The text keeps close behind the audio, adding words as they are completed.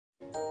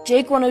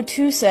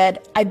Jake102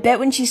 said, I bet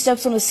when she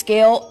steps on a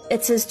scale,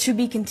 it says to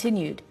be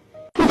continued.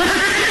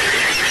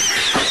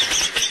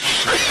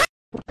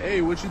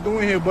 Hey, what you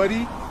doing here,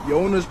 buddy?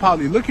 Your owner's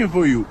probably looking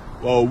for you.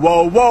 Whoa,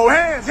 whoa, whoa,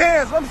 hands,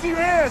 let me see your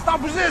hands,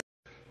 stop resisting.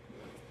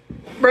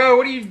 Bro,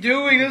 what are you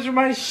doing? Those are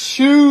my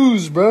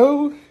shoes,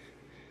 bro.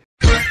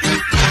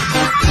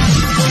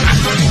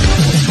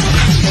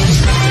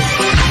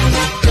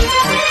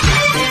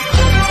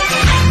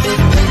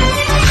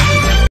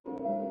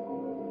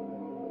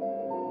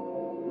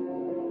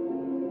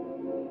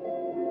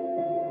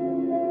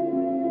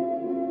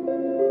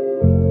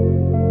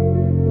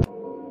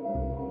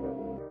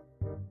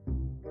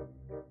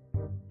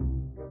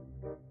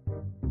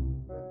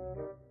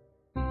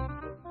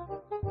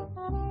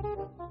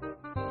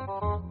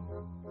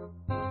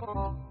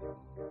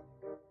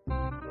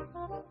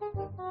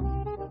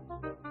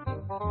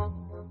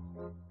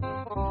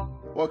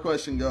 What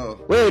question go?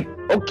 Wait,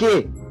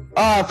 okay.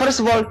 First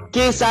of all,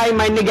 KSI,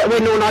 my nigga.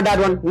 Wait, no, not that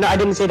one. No, I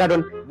didn't say that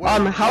one.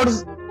 What? How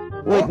does?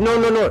 Wait,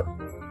 no.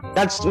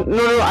 That's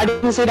no, I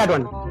didn't say that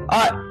one.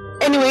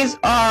 Anyways,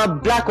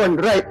 black one,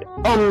 right?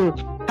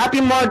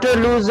 Happy Martyr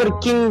Loser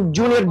King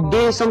Junior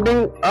Day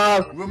something.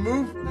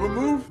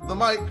 Remove the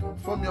mic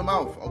from your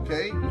mouth,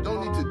 okay? You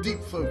don't need to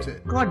deep throat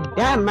it. God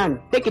damn,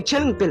 man. Take a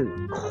chilling pill.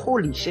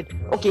 Holy shit.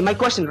 Okay, my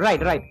question.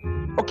 Right.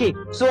 Okay,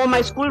 so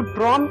my school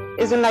prom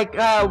is in like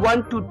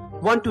 1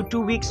 to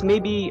 2 weeks,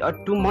 maybe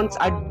 2 months.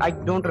 I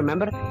don't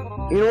remember,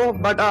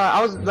 But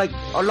I was like,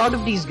 a lot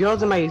of these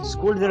girls in my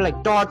school, they're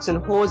like tots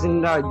and hoes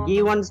and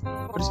gay ones.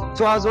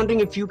 So I was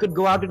wondering if you could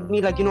go out with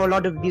me, like a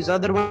lot of these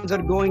other ones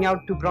are going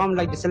out to prom,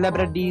 like the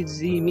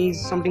celebrities, me,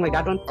 something like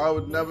that one. I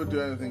would never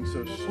do anything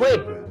so stupid.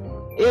 Wait.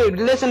 Hey,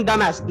 listen,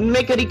 dumbass.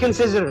 Make a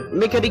reconsider.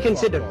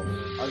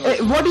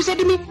 Hey, what do you say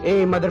to me?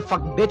 Hey,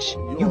 motherfucker, bitch.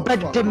 You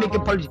better make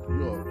an apology.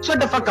 Shut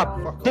the fuck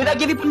up. Did I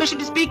give you permission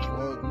to speak?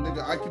 Well,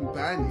 nigga, I can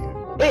ban you.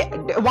 Hey,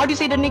 why do you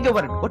say the nigga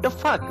word? What the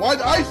fuck? Why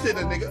did I say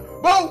the nigga?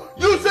 Bro,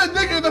 you said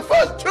nigga in the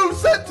first 2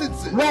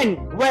 sentences.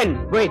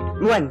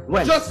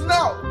 When? Just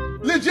now.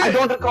 Legit. I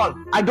don't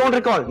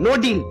recall. No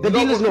deal. The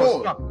deal is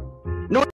no. Stop.